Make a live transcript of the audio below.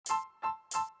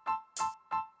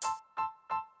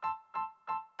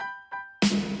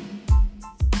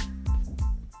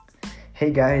Hey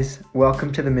guys,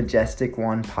 welcome to the Majestic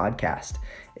One podcast.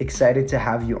 Excited to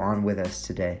have you on with us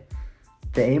today.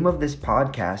 The aim of this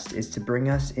podcast is to bring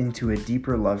us into a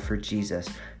deeper love for Jesus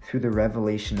through the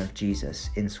revelation of Jesus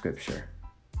in Scripture.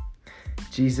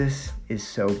 Jesus is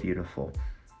so beautiful.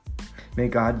 May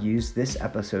God use this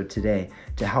episode today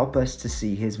to help us to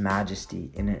see His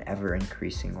majesty in an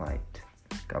ever-increasing light.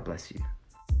 God bless you.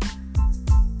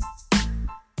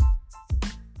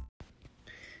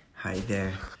 Hi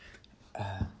there.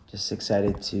 Just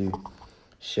excited to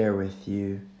share with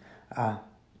you a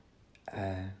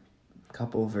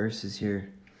couple verses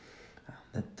here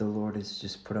that the Lord has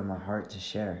just put on my heart to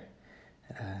share.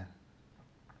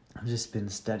 I've just been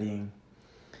studying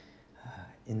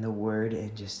in the Word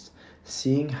and just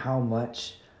seeing how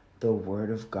much the Word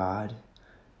of God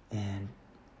and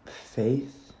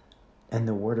faith and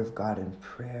the Word of God and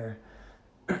prayer,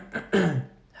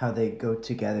 how they go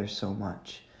together so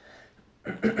much.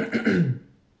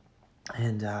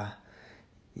 And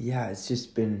it's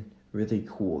just been really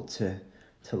cool to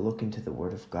look into the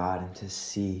Word of God and to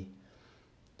see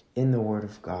in the Word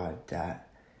of God that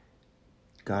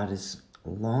God is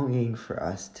longing for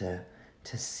us to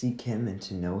seek Him and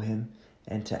to know Him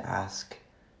and to ask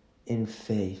in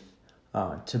faith,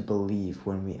 to believe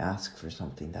when we ask for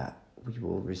something that we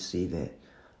will receive it.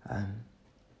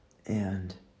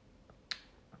 And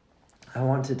I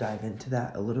want to dive into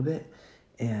that a little bit.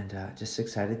 And just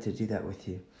excited to do that with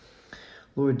you.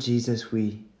 Lord Jesus,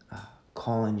 we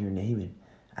call on your name and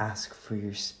ask for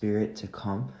your Spirit to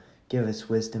come. Give us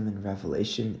wisdom and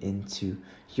revelation into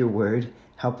your word.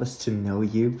 Help us to know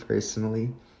you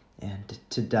personally and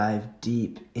to dive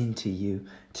deep into you,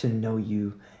 to know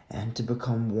you and to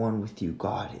become one with you,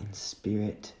 God, in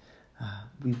spirit.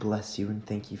 We bless you and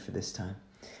thank you for this time.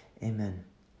 Amen.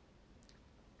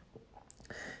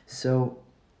 So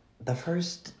the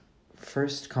first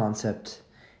concept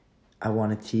I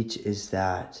want to teach is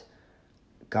that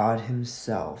God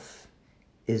Himself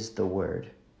is the Word.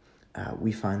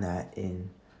 We find that in,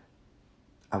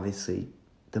 obviously,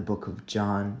 the book of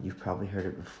John. You've probably heard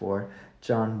it before.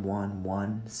 John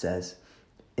 1:1 says,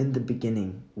 "In the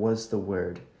beginning was the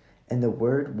Word, and the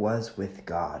Word was with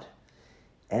God,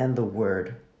 and the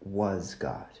Word was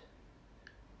God."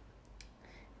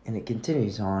 And it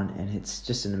continues on, and it's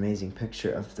just an amazing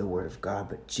picture of the Word of God.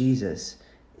 But Jesus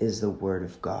is the Word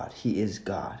of God. He is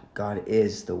God. God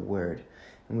is the Word.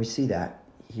 And we see that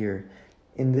here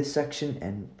in this section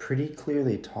and pretty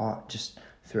clearly taught just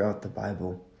throughout the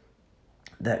Bible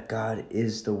that God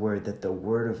is the Word, that the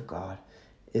Word of God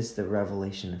is the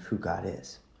revelation of who God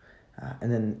is.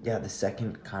 And then, the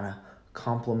second kind of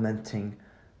complementing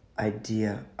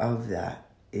idea of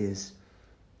that is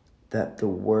that the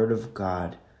Word of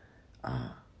God,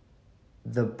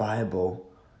 the Bible,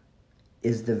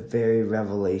 is the very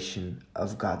revelation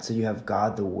of God. So you have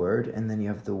God, the Word, and then you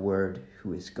have the Word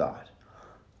who is God.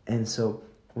 And so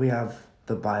we have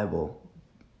the Bible,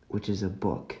 which is a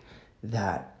book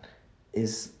that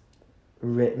is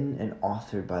written and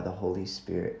authored by the Holy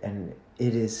Spirit. And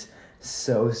it is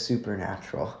so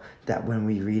supernatural that when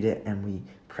we read it and we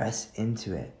press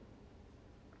into it,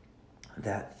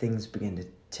 that things begin to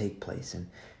take place and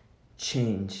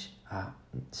change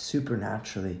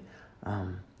supernaturally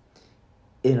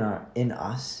in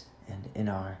us and in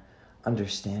our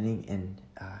understanding and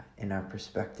in our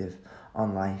perspective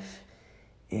on life.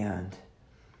 And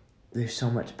there's so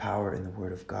much power in the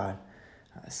Word of God.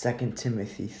 2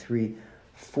 Timothy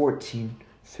 3:14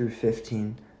 through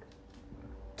 15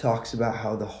 talks about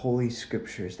how the Holy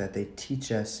Scriptures, that they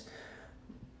teach us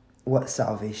what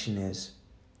salvation is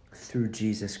through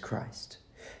Jesus Christ.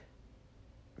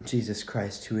 Jesus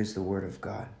Christ, who is the Word of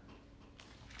God.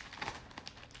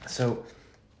 So,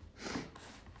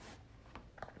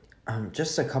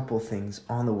 just a couple things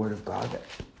on the Word of God,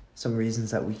 some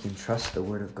reasons that we can trust the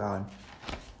Word of God.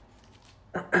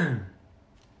 I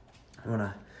want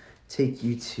to take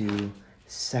you to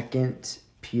 2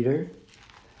 Peter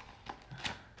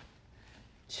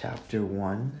chapter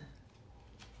 1.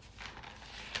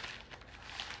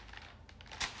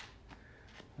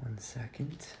 One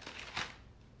second.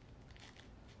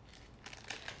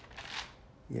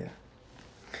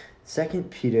 2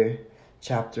 Peter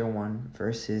chapter 1,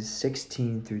 verses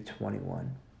 16 through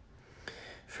 21.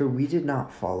 "For we did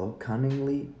not follow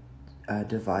cunningly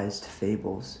devised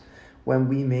fables when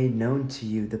we made known to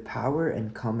you the power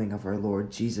and coming of our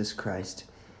Lord Jesus Christ,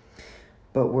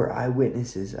 but were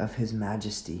eyewitnesses of His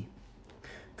majesty.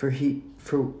 For he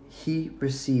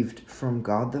received from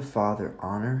God the Father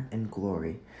honor and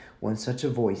glory when such a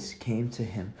voice came to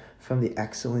Him from the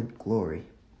excellent glory.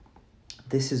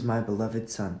 This is my beloved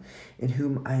Son, in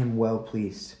whom I am well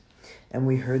pleased. And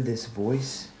we heard this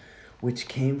voice which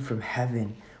came from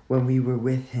heaven when we were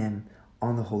with him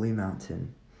on the holy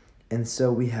mountain. And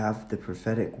so we have the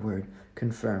prophetic word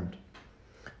confirmed,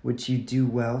 which you do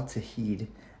well to heed,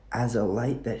 as a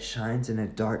light that shines in a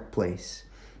dark place,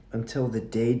 until the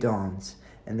day dawns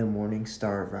and the morning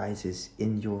star rises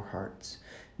in your hearts,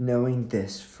 knowing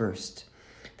this first,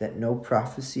 that no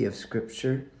prophecy of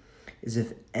Scripture is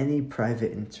of any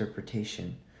private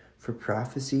interpretation, for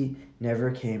prophecy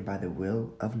never came by the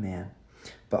will of man,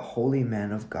 but holy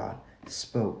men of God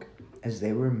spoke as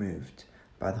they were moved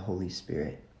by the Holy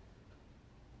Spirit.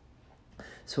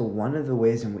 So one of the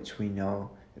ways in which we know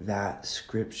that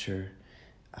Scripture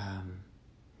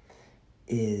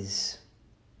is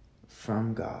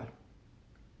from God,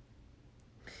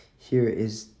 here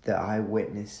is the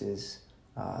eyewitnesses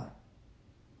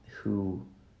who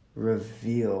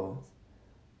reveal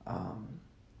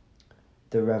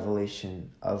the revelation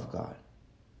of God.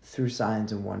 Through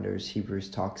signs and wonders, Hebrews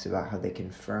talks about how they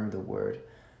confirm the word.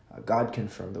 God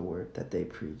confirmed the word that they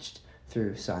preached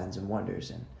through signs and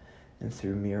wonders and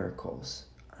through miracles.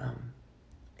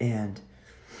 And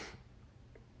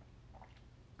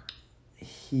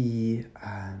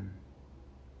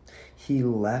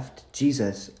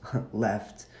Jesus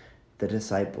left the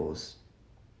disciples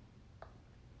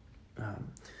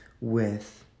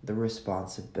with the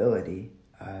responsibility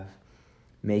of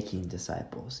making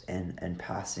disciples and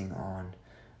passing on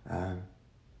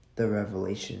the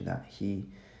revelation that he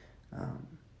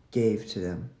gave to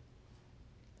them.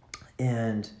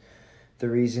 And the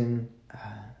reason,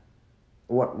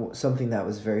 something that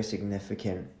was very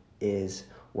significant is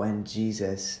when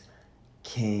Jesus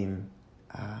came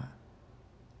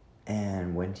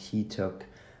and when he took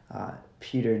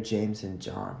Peter, James, and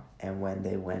John, and when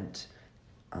they went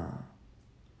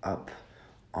up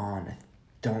on, I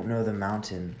don't know the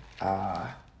mountain,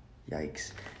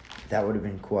 yikes, that would have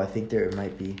been cool. I think there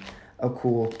might be a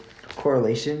cool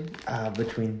correlation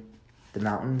between the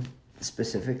mountain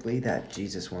specifically that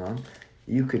Jesus went on.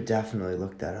 You could definitely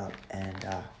look that up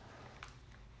and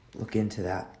look into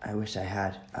that. I wish I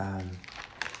had,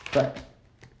 but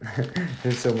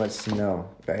there's so much to know,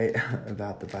 right,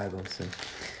 about the Bible. So,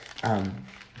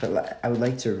 but I would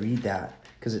like to read that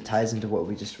because it ties into what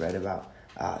we just read about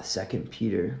 2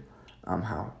 Peter,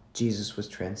 how Jesus was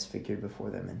transfigured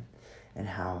before them, and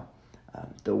how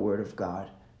the word of God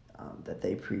that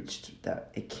they preached,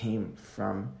 that it came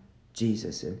from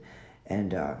Jesus,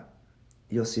 and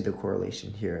you'll see the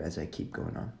correlation here as I keep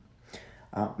going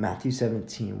on. Matthew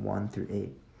 17, 1 through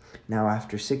 8. Now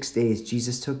after 6 days,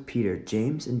 Jesus took Peter,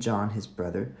 James, and John, his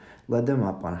brother, led them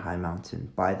up on a high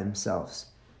mountain by themselves.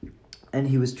 And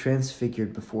he was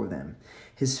transfigured before them.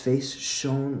 His face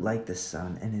shone like the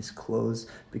sun, and his clothes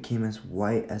became as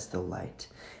white as the light.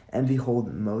 And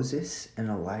behold, Moses and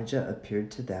Elijah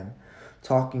appeared to them,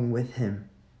 talking with him.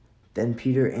 Then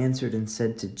Peter answered and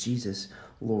said to Jesus,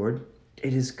 Lord,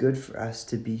 it is good for us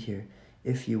to be here.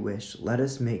 If you wish, let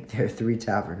us make there 3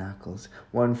 tabernacles,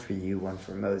 one for you, one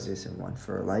for Moses, and one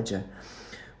for Elijah.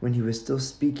 When he was still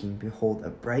speaking, behold, a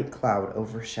bright cloud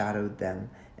overshadowed them,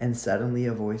 and suddenly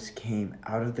a voice came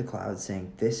out of the cloud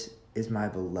saying, This is my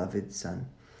beloved Son,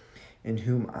 in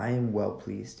whom I am well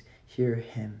pleased. Hear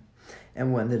him.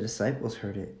 And when the disciples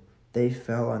heard it, they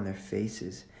fell on their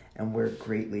faces and were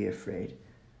greatly afraid.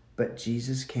 But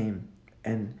Jesus came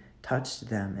and touched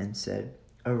them and said,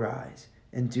 Arise,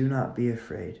 and do not be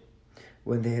afraid.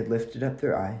 When they had lifted up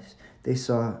their eyes, they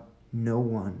saw no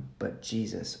one but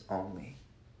Jesus only.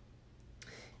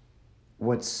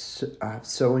 What's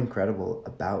so incredible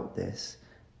about this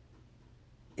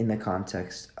in the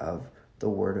context of the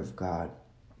Word of God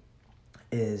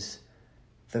is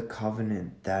the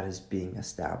covenant that is being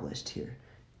established here.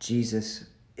 Jesus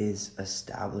is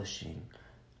establishing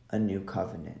a new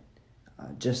covenant,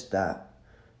 just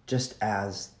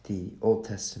as the Old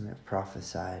Testament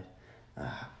prophesied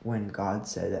when God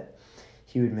said that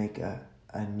he would make a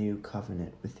new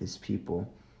covenant with his people,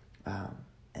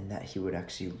 and that he would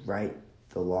actually write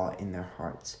the law in their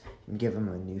hearts and give them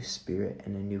a new spirit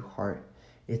and a new heart.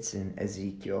 It's in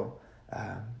Ezekiel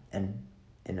and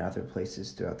in other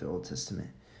places throughout the Old Testament.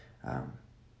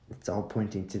 It's all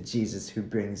pointing to Jesus, who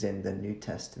brings in the New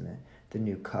Testament, the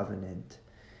new covenant.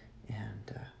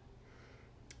 And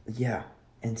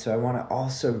and so I want to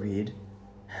also read,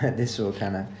 this will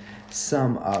kind of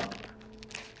sum up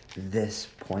this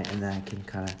point, and then I can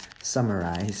kind of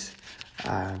summarize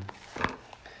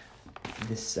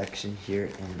this section here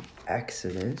in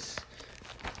Exodus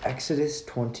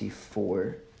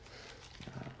 24,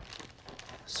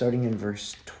 starting in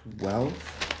verse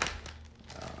 12.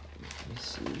 Let me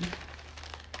see.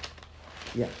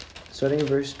 Yeah, starting in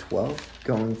verse 12,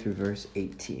 going through verse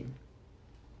 18.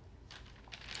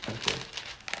 Okay.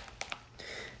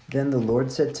 Then the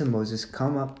Lord said to Moses,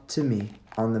 "Come up to me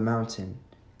on the mountain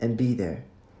and be there,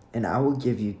 and I will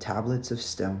give you tablets of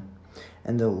stone,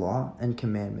 and the law and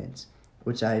commandments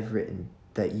which I have written,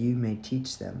 that you may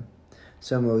teach them."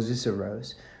 So Moses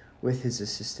arose with his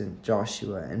assistant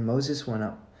Joshua, and Moses went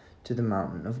up to the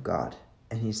mountain of God,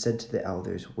 and he said to the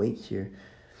elders, "Wait here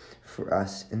for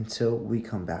us until we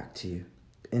come back to you.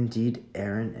 Indeed,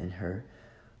 Aaron and Hur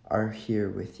are here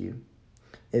with you.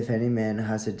 If any man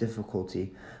has a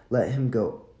difficulty, let him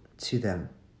go to them."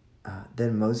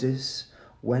 Then Moses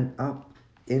went up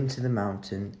into the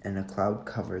mountain, and a cloud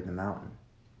covered the mountain.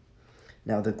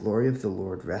 Now the glory of the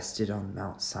Lord rested on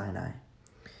Mount Sinai,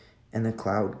 and the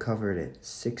cloud covered it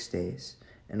 6 days.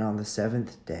 And on the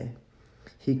seventh day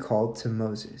he called to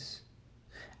Moses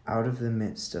out of the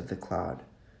midst of the cloud.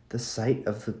 The sight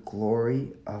of the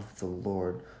glory of the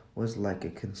Lord was like a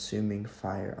consuming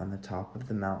fire on the top of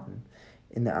the mountain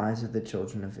in the eyes of the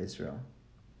children of Israel.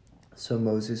 So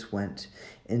Moses went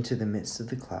into the midst of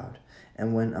the cloud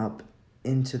and went up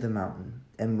into the mountain,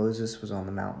 and Moses was on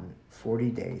the mountain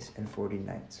 40 days and 40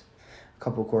 nights. A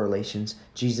couple correlations.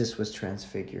 Jesus was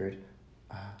transfigured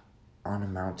on a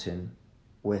mountain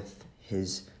with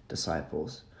his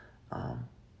disciples.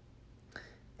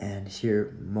 And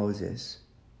here Moses,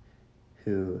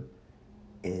 who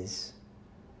is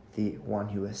the one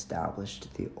who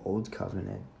established the old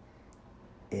covenant,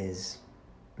 is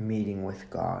meeting with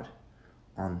God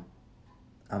on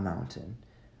a mountain,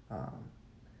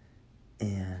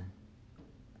 and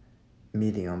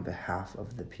meeting on behalf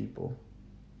of the people.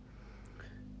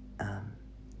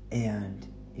 And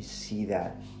you see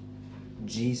that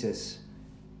Jesus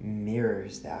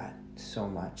mirrors that so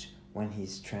much when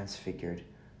he's transfigured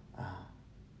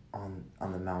on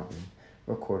the mountain,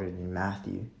 recorded in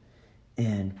Matthew.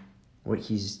 And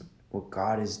what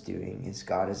God is doing is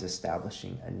God is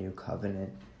establishing a new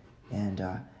covenant, and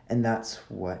that's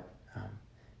what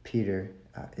Peter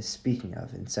is speaking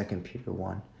of in 2 Peter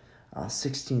 1,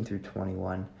 16 through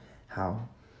 21, how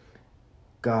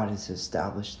God has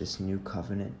established this new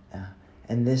covenant,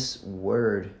 and this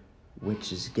word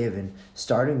which is given,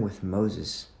 starting with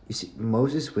Moses. You see,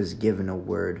 Moses was given a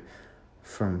word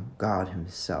from God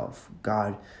himself.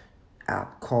 God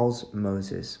calls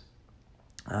Moses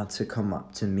to come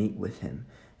up to meet with him,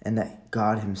 and that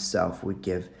God himself would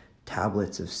give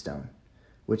tablets of stone,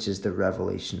 which is the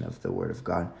revelation of the word of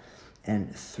God.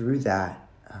 And through that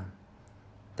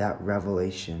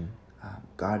revelation,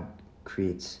 God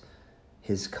creates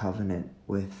his covenant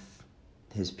with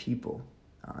his people,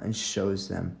 and shows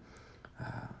them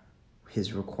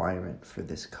his requirement for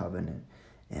this covenant.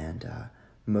 And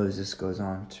Moses goes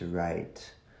on to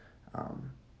write,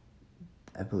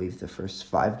 I believe, the first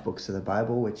 5 books of the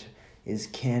Bible, which is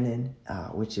canon,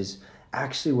 which is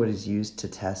actually what is used to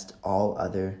test all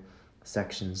other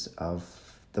sections of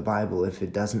the Bible. If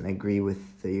it doesn't agree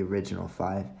with the original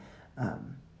 5,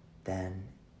 then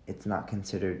it's not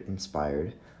considered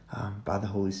inspired by the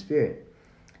Holy Spirit.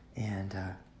 And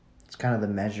it's kind of the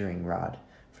measuring rod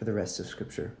for the rest of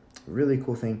Scripture. Really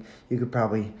cool thing. You could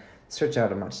probably search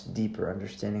out a much deeper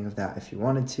understanding of that if you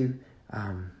wanted to.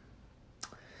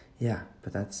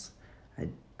 But that's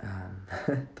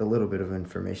the little bit of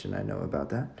information I know about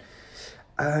that.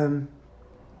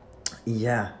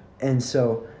 And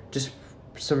so just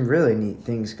some really neat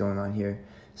things going on here.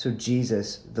 So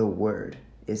Jesus, the Word,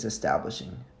 is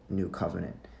establishing new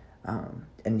covenant.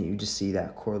 And you just see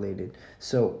that correlated.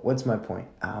 So what's my point?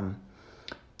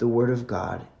 The Word of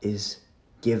God is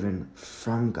given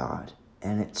from God,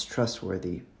 and it's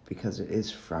trustworthy because it is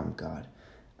from God.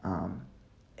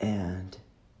 And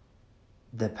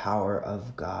the power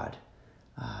of God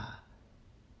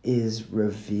is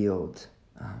revealed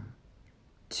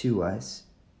to us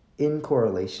in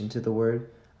correlation to the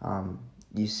Word.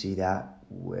 You see that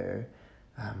where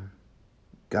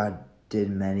God did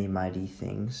many mighty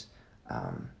things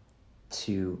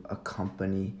to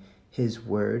accompany his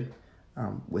word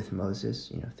with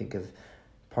Moses. Think of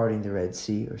parting the Red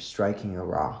Sea or striking a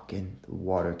rock and the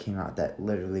water came out. That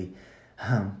literally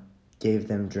gave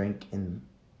them drink in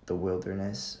the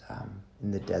wilderness,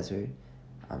 in the desert.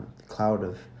 The cloud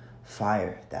of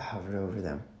fire that hovered over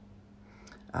them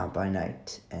by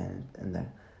night, and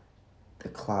the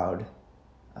cloud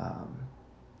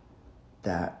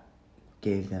that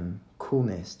gave them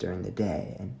coolness during the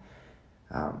day, and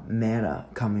manna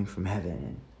coming from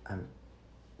heaven. And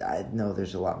I know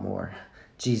there's a lot more.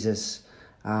 Jesus,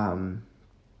 the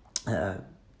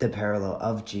parallel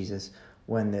of Jesus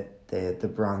when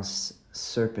the bronze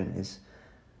serpent is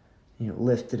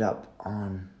lifted up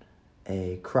on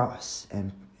a cross,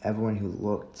 and everyone who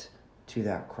looked to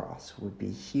that cross would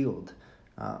be healed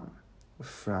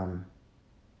from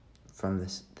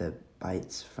the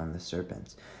bites from the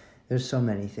serpents. There's so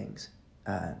many things.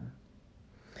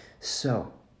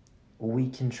 So we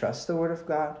can trust the Word of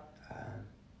God,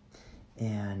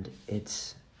 and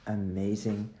it's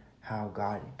amazing how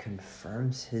God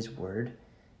confirms His Word.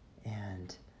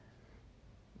 And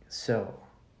so,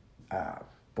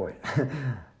 boy,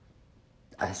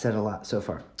 I said a lot so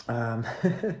far.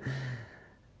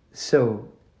 So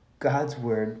God's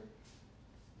Word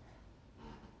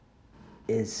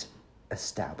is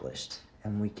established,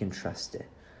 and we can trust it.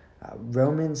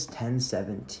 Romans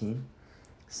 10:17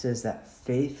 says that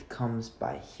faith comes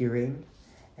by hearing,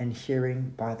 and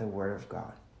hearing by the Word of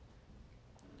God.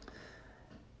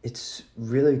 It's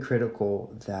really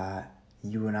critical that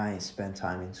you and I spend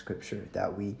time in Scripture,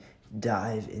 that we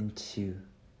dive into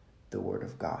the Word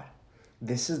of God.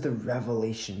 This is the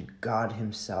revelation God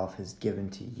Himself has given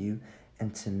to you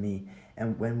and to me.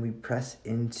 And when we press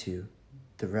into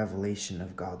the revelation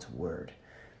of God's Word,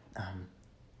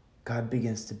 God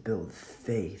begins to build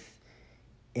faith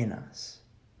in us.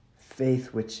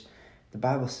 Faith, which the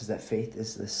Bible says that faith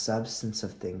is the substance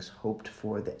of things hoped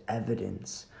for, the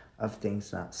evidence of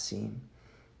things not seen.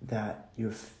 That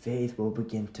your faith will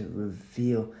begin to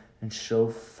reveal and show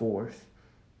forth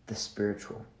the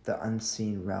spiritual, the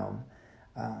unseen realm,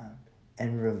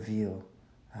 and reveal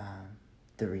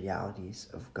the realities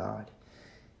of God.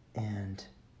 And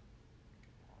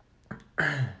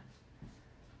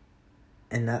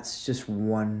that's just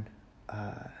one.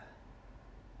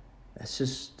 That's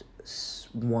just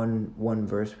one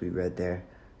verse we read there,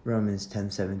 Romans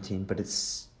 10:17. But it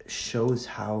shows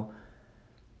how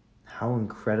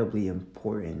incredibly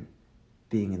important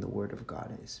being in the Word of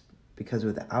God is. Because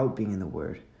without being in the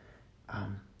Word,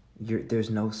 there's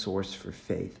no source for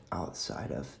faith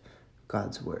outside of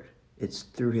God's Word. It's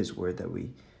through His Word that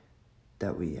we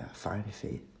find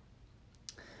faith.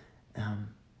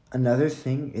 Another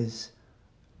thing is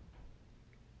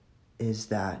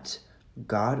that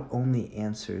God only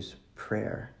answers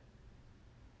prayer.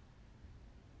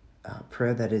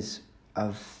 Prayer that is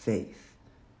of faith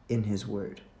in His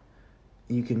Word.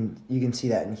 You can see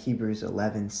that in Hebrews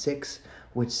 11:6,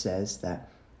 which says that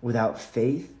without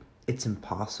faith, it's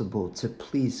impossible to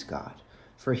please God.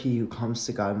 For he who comes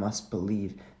to God must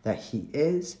believe that He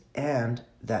is, and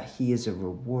that He is a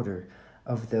rewarder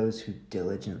of those who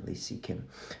diligently seek Him.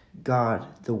 God,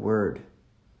 the Word,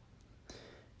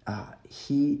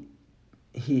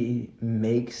 He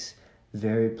makes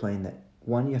very plain that,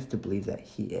 one, you have to believe that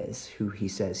He is who He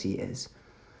says He is,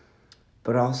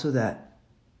 but also that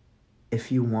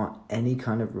if you want any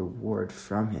kind of reward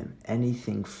from Him,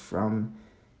 anything from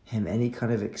Him, any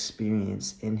kind of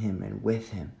experience in Him and with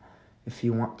Him, if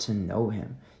you want to know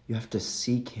Him, you have to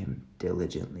seek Him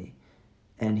diligently.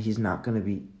 And He's not going to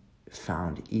be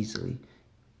found easily.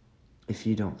 If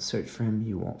you don't search for Him,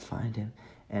 you won't find Him.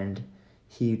 And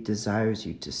He desires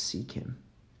you to seek Him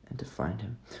and to find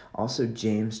Him. Also,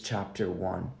 James chapter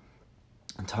 1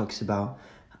 talks about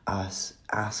us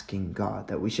asking God,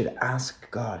 that we should ask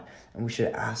God, and we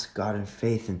should ask God in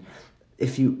faith. And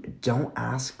if you don't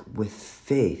ask with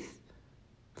faith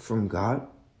from God,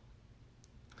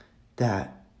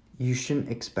 that you shouldn't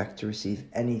expect to receive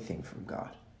anything from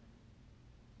God,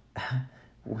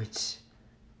 which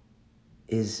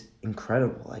is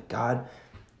incredible. Like God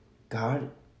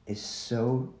is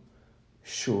so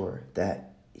sure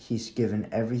that He's given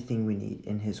everything we need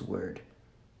in His Word,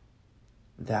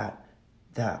 that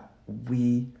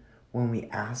we, when we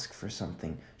ask for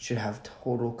something, should have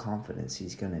total confidence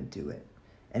He's going to do it.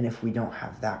 And if we don't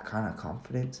have that kind of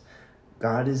confidence,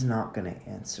 God is not going to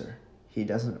answer. He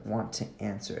doesn't want to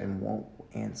answer and won't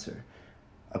answer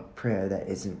a prayer that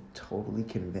isn't totally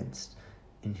convinced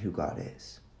in who God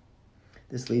is.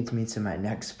 This leads me to my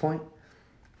next point,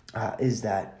 is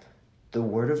that the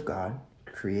Word of God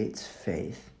creates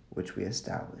faith, which we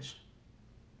established.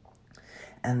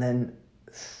 And then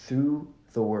through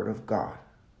the Word of God,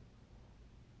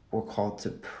 we're called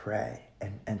to pray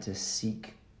and to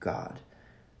seek God.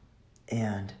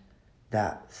 And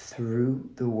that through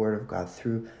the Word of God,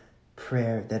 through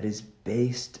prayer that is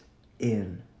based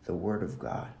in the Word of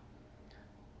God,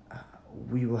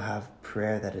 we will have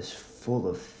prayer that is full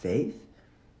of faith.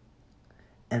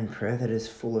 And prayer that is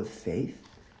full of faith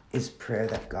is prayer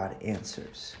that God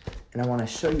answers. And I want to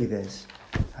show you this.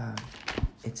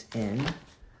 It's in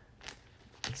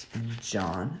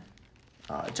John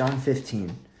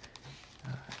 15.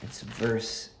 It's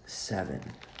verse 7.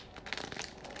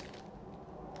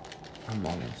 I'm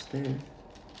almost there.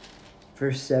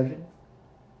 Verse 7.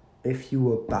 If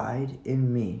you abide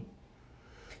in me,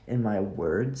 and my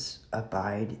words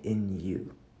abide in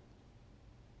you.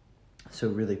 So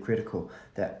really critical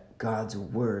that God's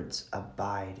words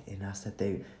abide in us, that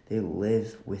they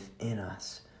live within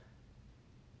us.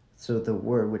 So the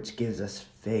word which gives us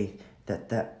faith,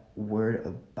 that word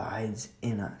abides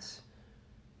in us,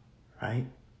 right?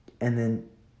 And then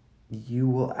you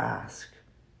will ask.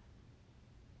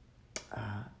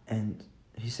 And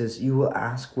he says, you will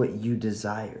ask what you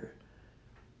desire,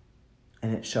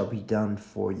 and it shall be done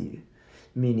for you.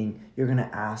 Meaning, you're going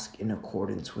to ask in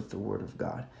accordance with the word of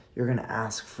God. You're going to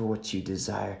ask for what you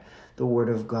desire. The word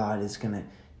of God is going to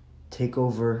take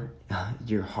over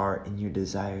your heart and your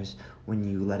desires when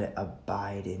you let it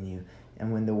abide in you.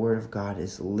 And when the word of God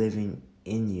is living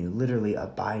in you, literally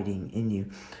abiding in you,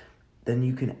 then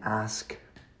you can ask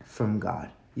from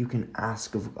God. You can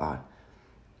ask of God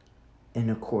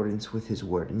in accordance with his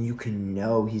word. And you can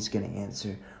know he's going to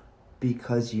answer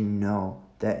because you know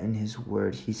that in his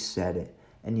word he said it.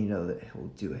 And you know that he will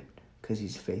do it because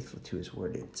he's faithful to his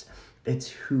word. It's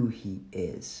who he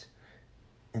is.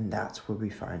 And that's where we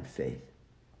find faith.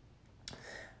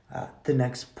 The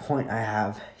next point I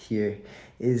have here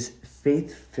is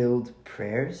faith-filled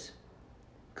prayers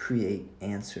create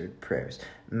answered prayers.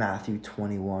 Matthew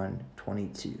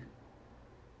 21:22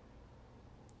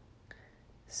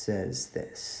 says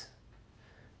this.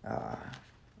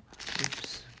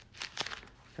 Oops.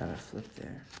 Gotta flip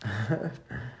there.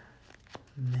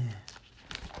 Man.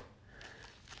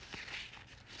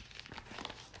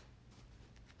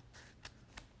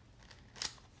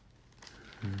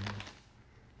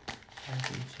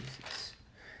 Jesus.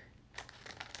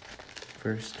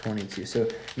 Verse 22. So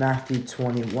Matthew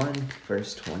 21,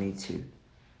 verse 22.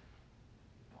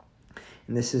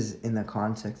 And this is in the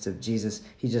context of Jesus.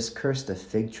 He just cursed a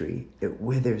fig tree. It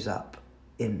withers up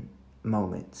in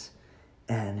moments.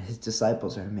 And his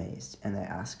disciples are amazed. And they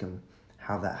ask him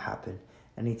how that happened.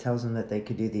 And he tells them that they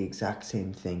could do the exact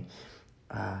same thing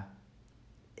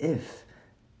if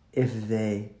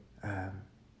they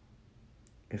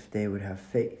would have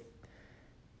faith.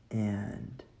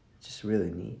 And just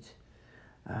really neat.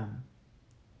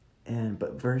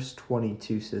 But verse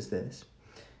 22 says this: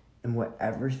 and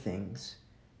whatever things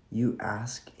you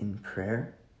ask in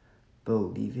prayer,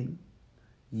 believing,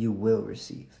 you will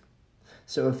receive.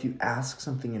 So if you ask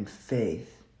something in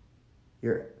faith,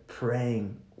 you're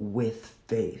praying with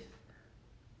faith.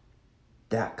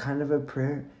 That kind of a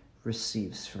prayer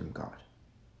receives from God.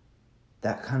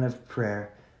 That kind of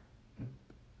prayer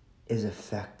is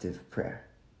effective prayer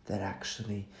that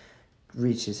actually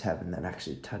reaches heaven, that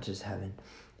actually touches heaven,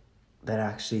 that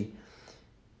actually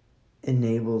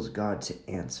enables God to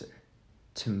answer,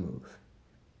 to move,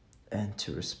 and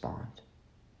to respond.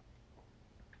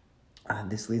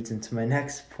 This leads into my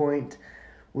next point,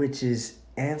 which is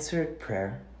answered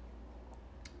prayer.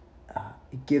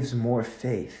 It gives more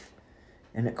faith,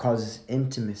 and it causes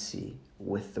intimacy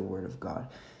with the Word of God.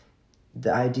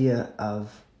 The idea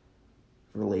of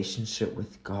relationship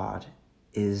with God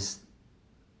is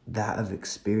that of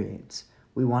experience.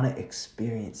 We want to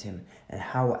experience him. And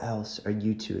how else are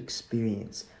you to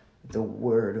experience the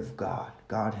Word of God,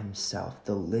 God himself,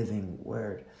 the living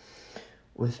Word,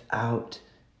 without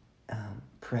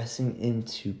pressing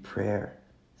into prayer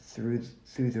through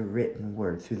the written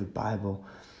Word, through the Bible?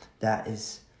 That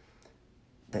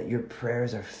your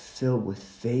prayers are filled with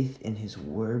faith in his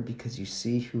Word because you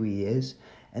see who he is,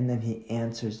 and then he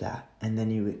answers that, and then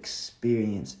you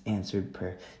experience answered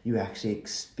prayer. You actually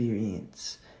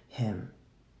experience him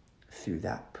through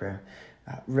that prayer.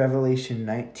 Revelation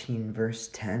 19 verse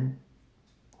 10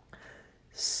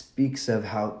 speaks of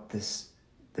how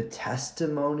the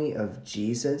testimony of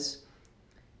Jesus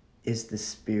is the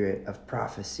spirit of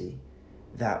prophecy.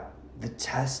 That the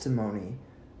testimony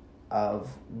of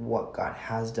what God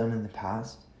has done in the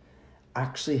past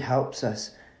actually helps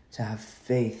us to have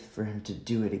faith for him to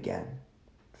do it again,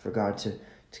 for God to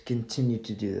continue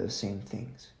to do those same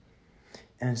things.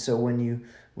 And so when you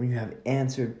have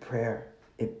answered prayer,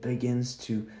 it begins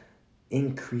to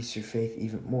increase your faith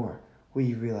even more, where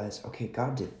you realize, okay,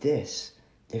 God did this.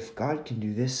 If God can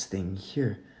do this thing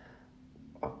here,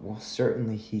 well,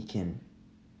 certainly he can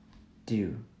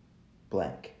do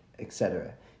blank,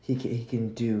 etc. He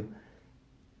can do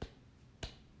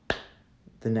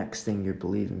the next thing you're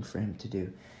believing for him to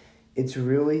do. It's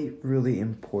really, really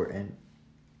important,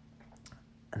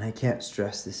 and I can't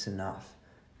stress this enough,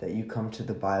 that you come to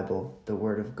the Bible, the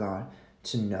Word of God,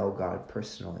 to know God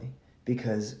personally.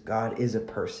 Because God is a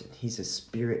person. He's a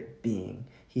spirit being.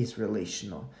 He's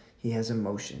relational. He has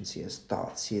emotions. He has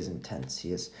thoughts. He has intents.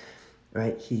 He's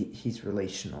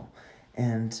relational.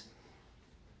 And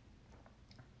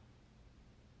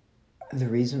the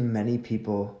reason many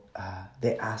people,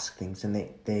 they ask things and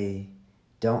they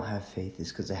don't have faith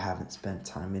is because they haven't spent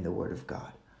time in the Word of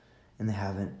God. And they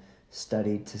haven't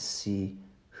studied to see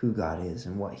who God is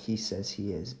and what He says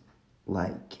He is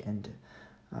like.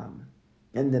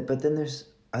 But then there's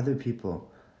other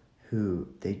people who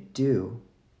they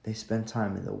spend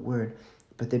time in the Word,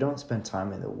 but they don't spend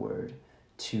time in the Word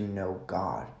to know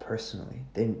God personally.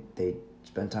 They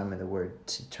spend time in the Word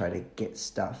to try to get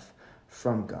stuff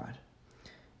from God.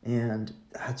 And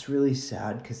that's really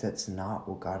sad, because that's not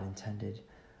what God intended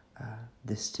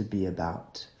this to be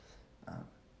about.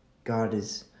 God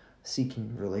is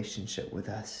seeking relationship with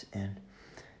us, and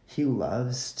He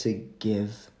loves to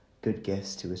give good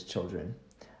gifts to His children,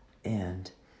 and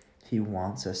He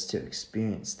wants us to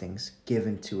experience things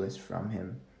given to us from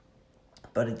Him.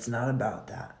 But it's not about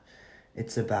that.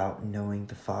 It's about knowing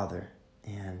the Father,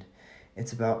 and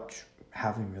it's about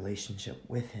having relationship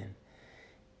with Him.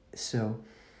 So,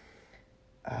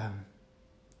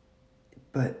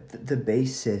 but the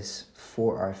basis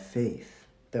for our faith,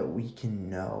 that we can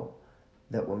know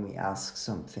that when we ask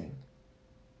something,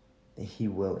 that He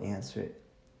will answer it,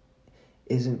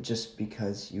 isn't just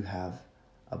because you have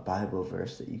a Bible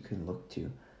verse that you can look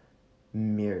to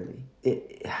merely.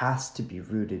 It has to be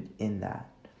rooted in that.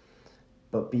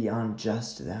 But beyond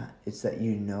just that, it's that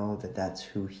you know that that's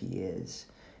who He is.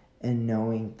 And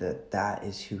knowing that that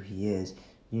is who He is,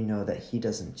 you know that He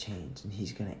doesn't change, and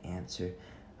He's going to answer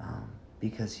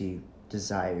because He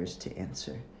desires to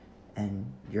answer. And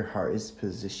your heart is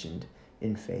positioned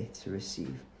in faith to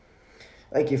receive.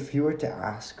 Like if you were to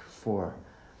ask for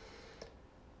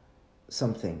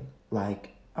something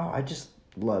like, oh, I just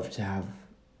love to have,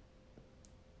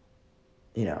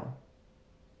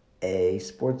 a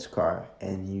sports car,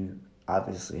 and you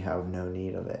obviously have no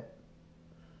need of it,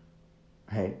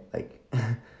 right? Like,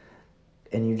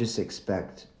 and you just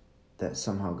expect that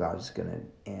somehow God is going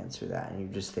to answer that, and you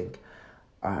just think,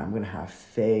 all right, I'm going to have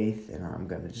faith, and I'm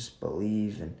going to just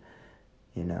believe, and,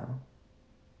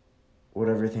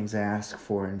 whatever things I ask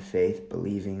for in faith,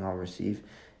 believing I'll receive.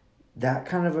 That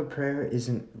kind of a prayer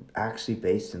isn't actually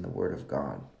based in the Word of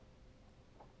God.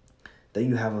 That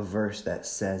you have a verse that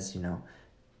says,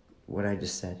 what I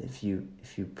just said, if you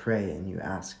pray and you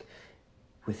ask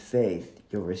with faith,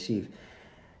 you'll receive.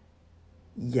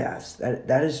 Yes,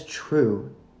 that is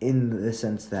true in the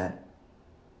sense that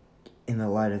in the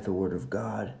light of the Word of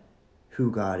God,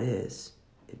 who God is,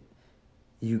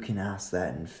 you can ask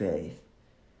that in faith.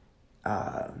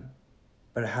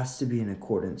 But it has to be in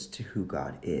accordance to who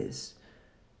God is.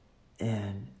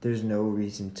 And there's no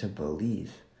reason to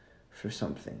believe for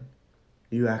something.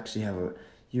 You actually have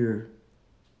you're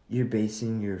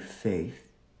basing your faith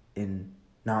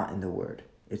not in the Word.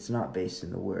 It's not based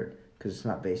in the Word, because it's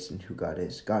not based in who God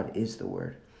is. God is the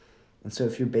Word. And so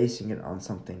if you're basing it on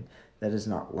something that is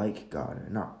not like God, or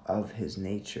not of His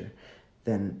nature,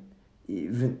 then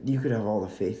even you could have all the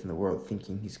faith in the world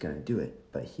thinking He's going to do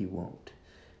it, but He won't.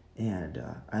 And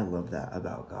I love that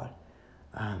about God.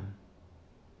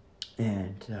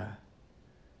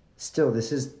 Still,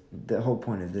 this is the whole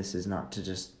point of this is not to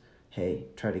just, hey,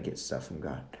 try to get stuff from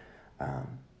God.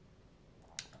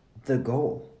 The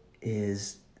goal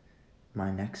is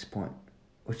my next point,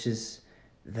 which is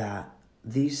that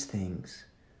these things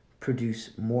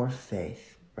produce more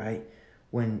faith, right?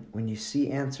 When you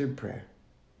see answered prayer,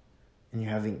 and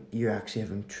you're actually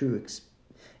having true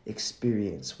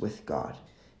experience with God,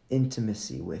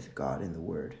 intimacy with God in the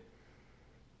Word,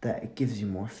 that it gives you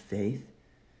more faith.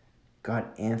 God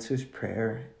answers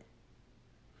prayer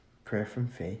from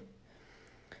faith,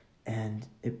 and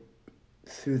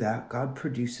through that, God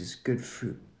produces good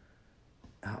fruit,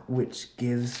 which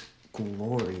gives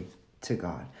glory to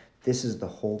God. This is the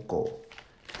whole goal,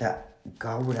 that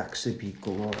God would actually be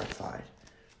glorified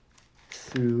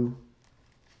through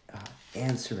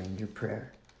answering your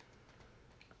prayer.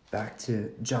 Back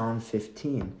to John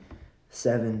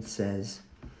 15:7 says,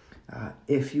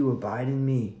 if you abide in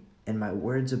me and my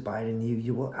words abide in you,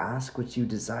 you will ask what you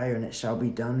desire and it shall be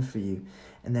done for you.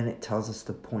 And then it tells us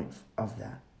the point of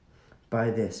that. By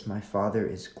this, my Father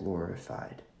is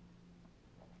glorified.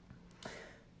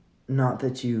 Not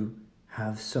that you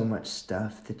have so much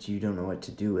stuff that you don't know what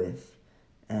to do with,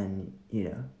 and,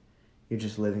 you're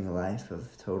just living a life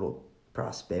of total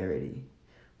prosperity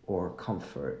or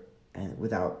comfort and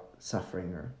without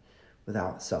suffering or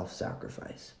without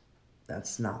self-sacrifice.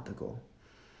 That's not the goal.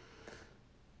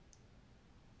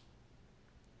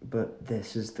 But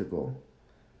this is the goal.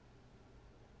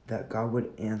 That God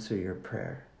would answer your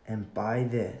prayer, and by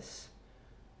this,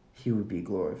 He would be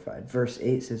glorified. Verse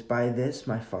 8 says, by this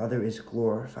my Father is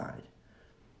glorified,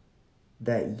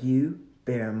 that you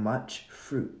bear much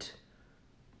fruit,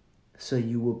 so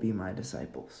you will be my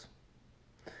disciples.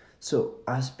 So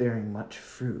us bearing much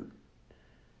fruit,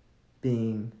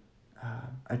 being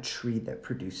a tree that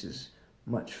produces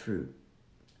much fruit.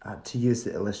 To use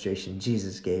the illustration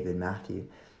Jesus gave in Matthew,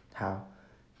 how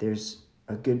there's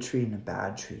a good tree and a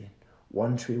bad tree.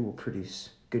 One tree will produce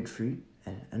good fruit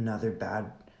and another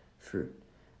bad fruit.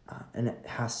 And it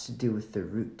has to do with the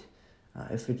root.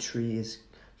 If a tree is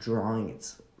drawing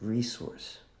its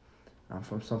resource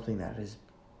from something that is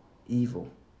evil,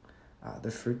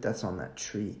 the fruit that's on that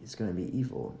tree is going to be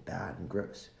evil and bad and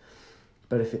gross.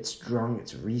 But if it's drawing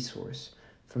its resource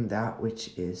from that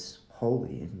which is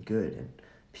holy and good and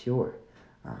pure,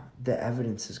 the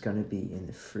evidence is going to be in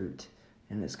the fruit,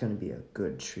 and it's going to be a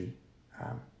good tree.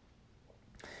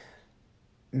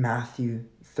 Matthew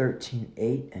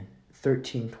 13:8 and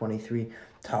 13:23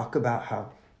 talk about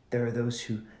how there are those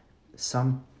who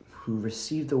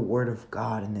receive the word of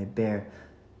God and they bear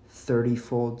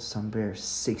 30-fold, some bear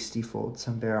 60-fold,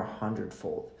 some bear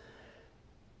 100-fold.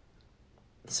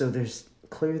 So there's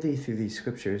clearly through these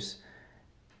scriptures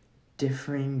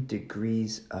differing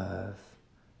degrees of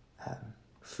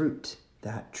fruit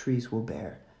that trees will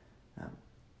bear.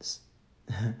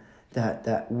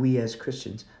 That we as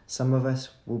Christians, some of us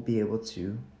will be able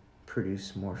to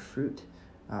produce more fruit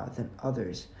than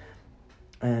others.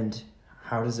 And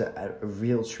how does a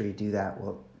real tree do that?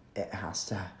 Well, it has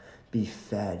to be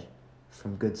fed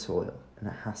from good soil, and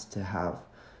it has to have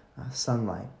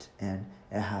sunlight, and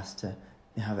it has to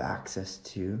have access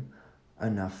to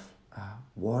enough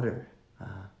water.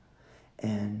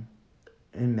 And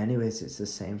in many ways, it's the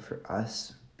same for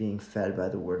us, being fed by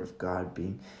the Word of God,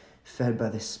 being fed by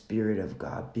the Spirit of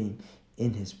God, being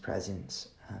in His presence,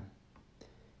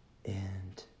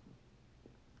 and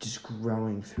just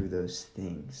growing through those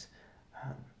things,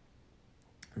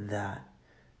 that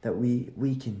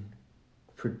we can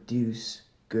produce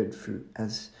good fruit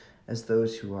as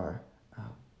those who are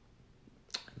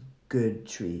good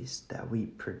trees, that we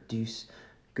produce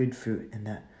good fruit, and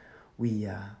that we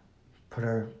put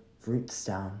our roots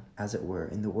down, as it were,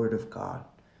 in the Word of God.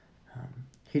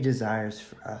 He desires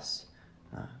for us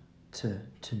to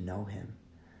know Him.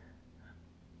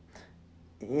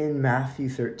 In Matthew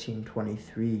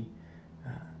 13:23,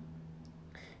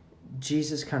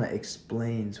 Jesus kind of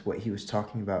explains what He was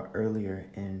talking about earlier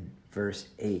in verse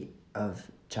 8 of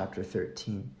chapter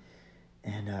 13.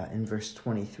 And in verse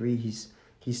 23,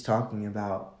 he's talking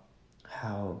about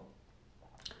how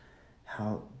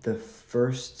the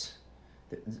first,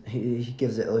 he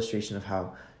gives an illustration of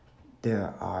how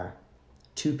there are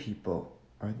two people,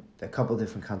 or a couple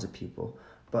different kinds of people,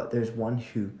 but there's one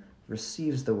who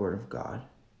receives the word of God.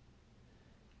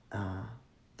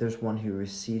 There's one who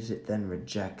receives it, then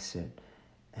rejects it.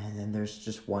 And then there's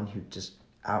just one who just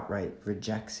outright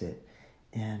rejects it.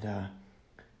 And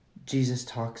Jesus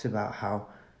talks about how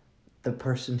the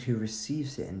person who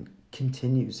receives it and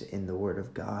continues in the word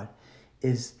of God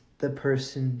is the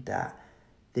person that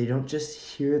they don't just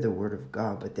hear the word of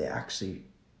God, but they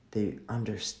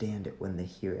understand it when they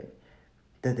hear it.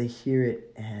 That they hear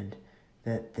it and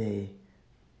that they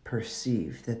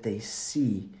perceive, that they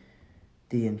see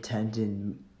the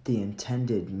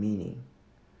intended meaning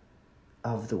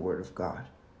of the word of God.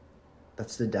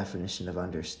 That's the definition of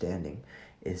understanding,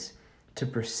 is to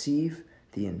perceive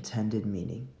the intended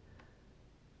meaning.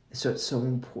 So it's so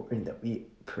important that we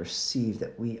perceive,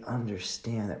 that we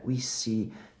understand, that we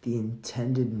see the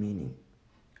intended meaning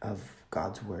of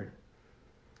God's word.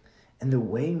 And the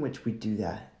way in which we do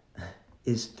that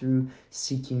is through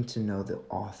seeking to know the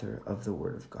author of the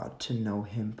word of God, to know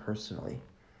Him personally.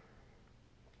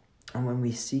 And when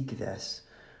we seek this,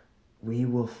 we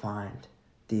will find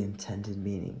the intended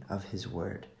meaning of His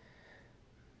word.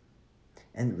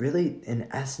 And really, in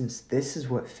essence, this is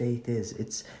what faith is.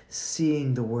 It's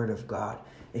seeing the word of God.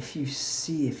 If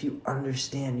you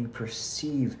understand, you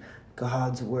perceive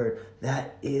God's word,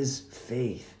 that is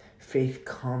faith. Faith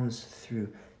comes through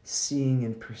seeing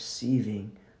and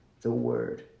perceiving the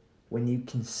word. When you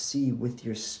can see with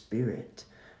your spirit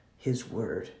His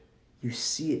word, you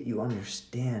see it, you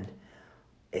understand.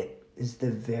 It is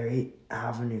the very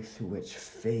avenue through which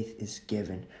faith is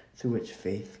given, through which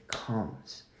faith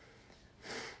comes.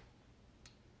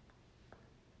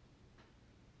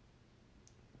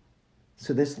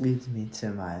 So this leads me to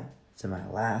my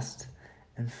last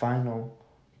and final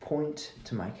point,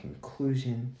 to my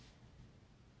conclusion,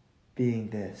 being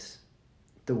this: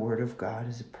 the Word of God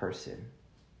is a person,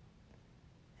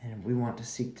 and we want to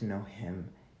seek to know Him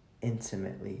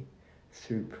intimately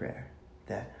through prayer.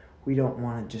 That we don't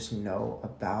want to just know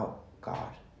about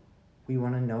God. We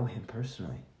want to know Him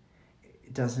personally.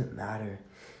 It doesn't matter.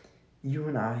 You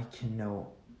and I can know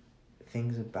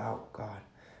things about God,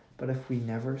 but if we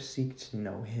never seek to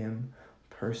know him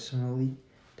personally,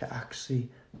 to actually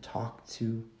talk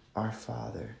to our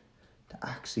Father, to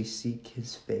actually seek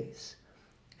his face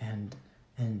and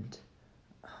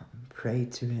pray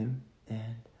to him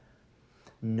and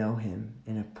know him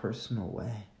in a personal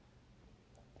way,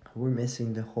 we're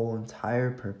missing the whole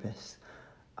entire purpose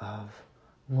of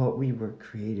what we were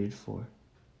created for,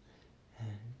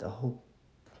 and the whole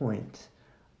point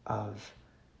of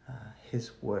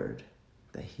his word,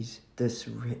 that he's this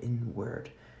written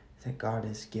word that God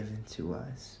has given to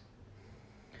us,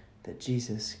 that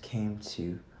Jesus came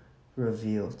to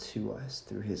reveal to us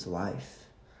through his life.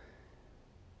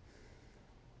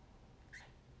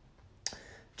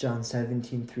 John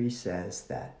 17:3 says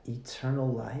that eternal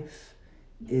life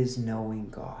is knowing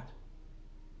God.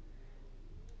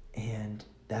 And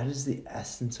that is the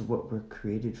essence of what we're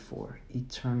created for,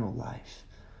 eternal life.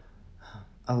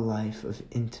 A life of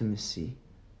intimacy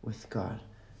with God.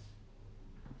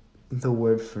 The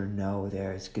word for know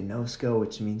there is gnosko,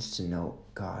 which means to know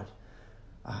God,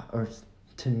 or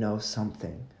to know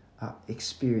something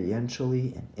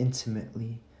experientially and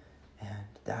intimately. And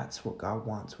that's what God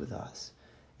wants with us,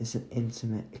 is an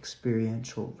intimate,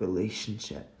 experiential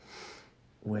relationship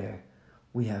where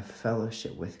we have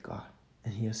fellowship with God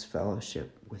and he has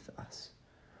fellowship with us.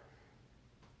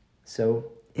 So,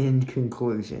 in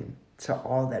conclusion to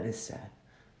all that is said,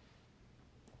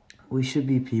 we should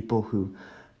be people who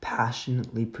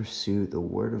passionately pursue the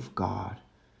Word of God,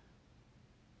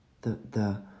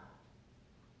 the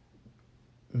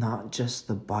not just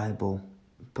the Bible,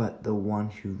 but the one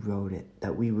who wrote it,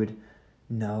 that we would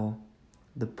know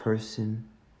the person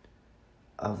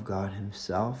of God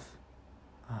himself,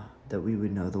 that we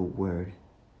would know the Word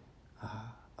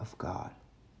of God.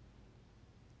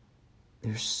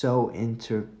 They're so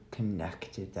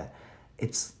interconnected that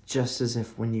it's just as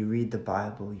if when you read the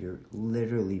Bible, you're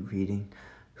literally reading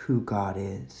who God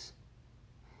is.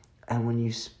 And when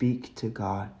you speak to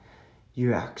God,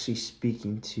 you're actually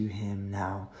speaking to him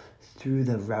now through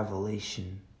the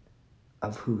revelation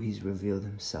of who he's revealed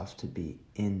himself to be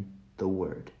in the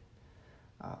Word.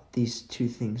 These two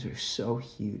things are so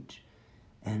huge.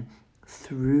 And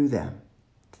through them,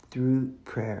 through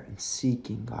prayer and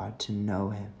seeking God to know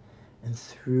him, and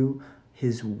through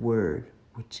his Word,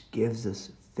 which gives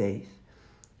us faith,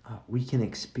 we can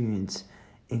experience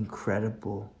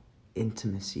incredible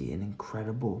intimacy and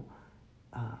incredible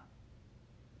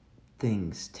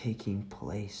things taking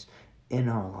place in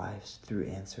our lives through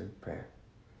answered prayer.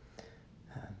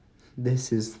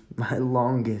 This is my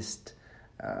longest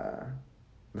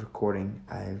recording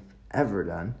I've ever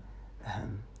done.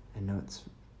 I know it's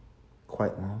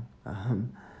quite long,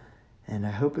 and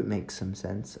I hope it makes some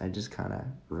sense. I just kind of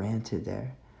ranted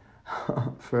there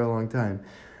for a long time.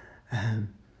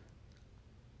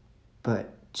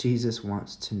 But Jesus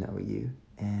wants to know you,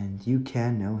 and you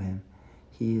can know him.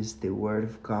 He is the Word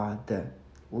of God, the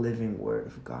living Word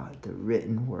of God, the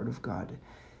written Word of God.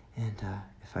 And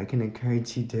if I can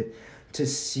encourage you to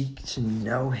seek to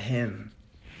know him,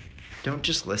 don't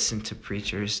just listen to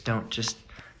preachers. Don't just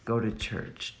go to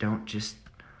church. Don't just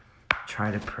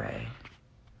try to pray.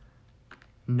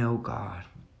 Know God.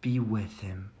 Be with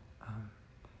him.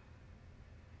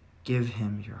 Give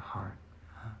him your heart.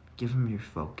 Give him your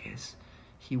focus.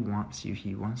 He wants you.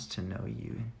 He wants to know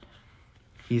you. And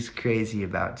he's crazy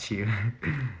about you.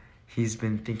 He's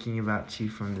been thinking about you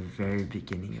from the very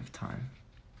beginning of time.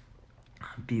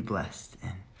 Be blessed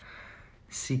and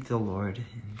seek the Lord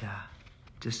and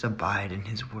just abide in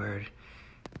his Word.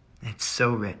 It's so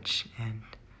rich, and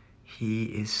he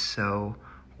is so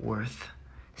worth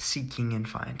seeking and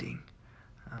finding.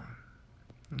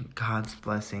 God's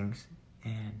blessings.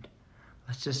 And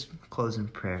let's just close in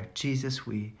prayer. Jesus,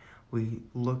 we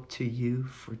look to you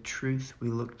for truth. We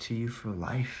look to you for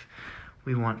life.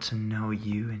 We want to know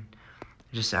you, and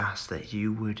just ask that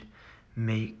you would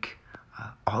make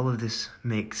all of this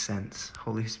make sense.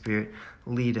 Holy Spirit,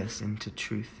 lead us into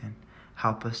truth and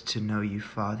help us to know you,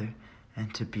 Father,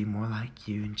 and to be more like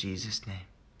you in Jesus' name.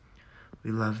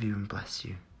 We love you and bless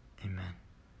you. Amen.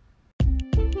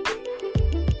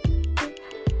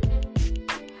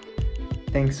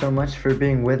 Thanks so much for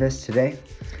being with us today.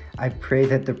 I pray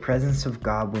that the presence of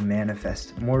God will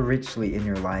manifest more richly in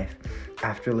your life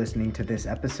after listening to this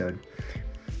episode.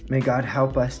 May God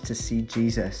help us to see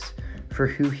Jesus for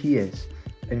who he is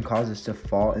and cause us to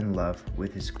fall in love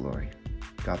with his glory.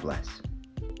 God bless.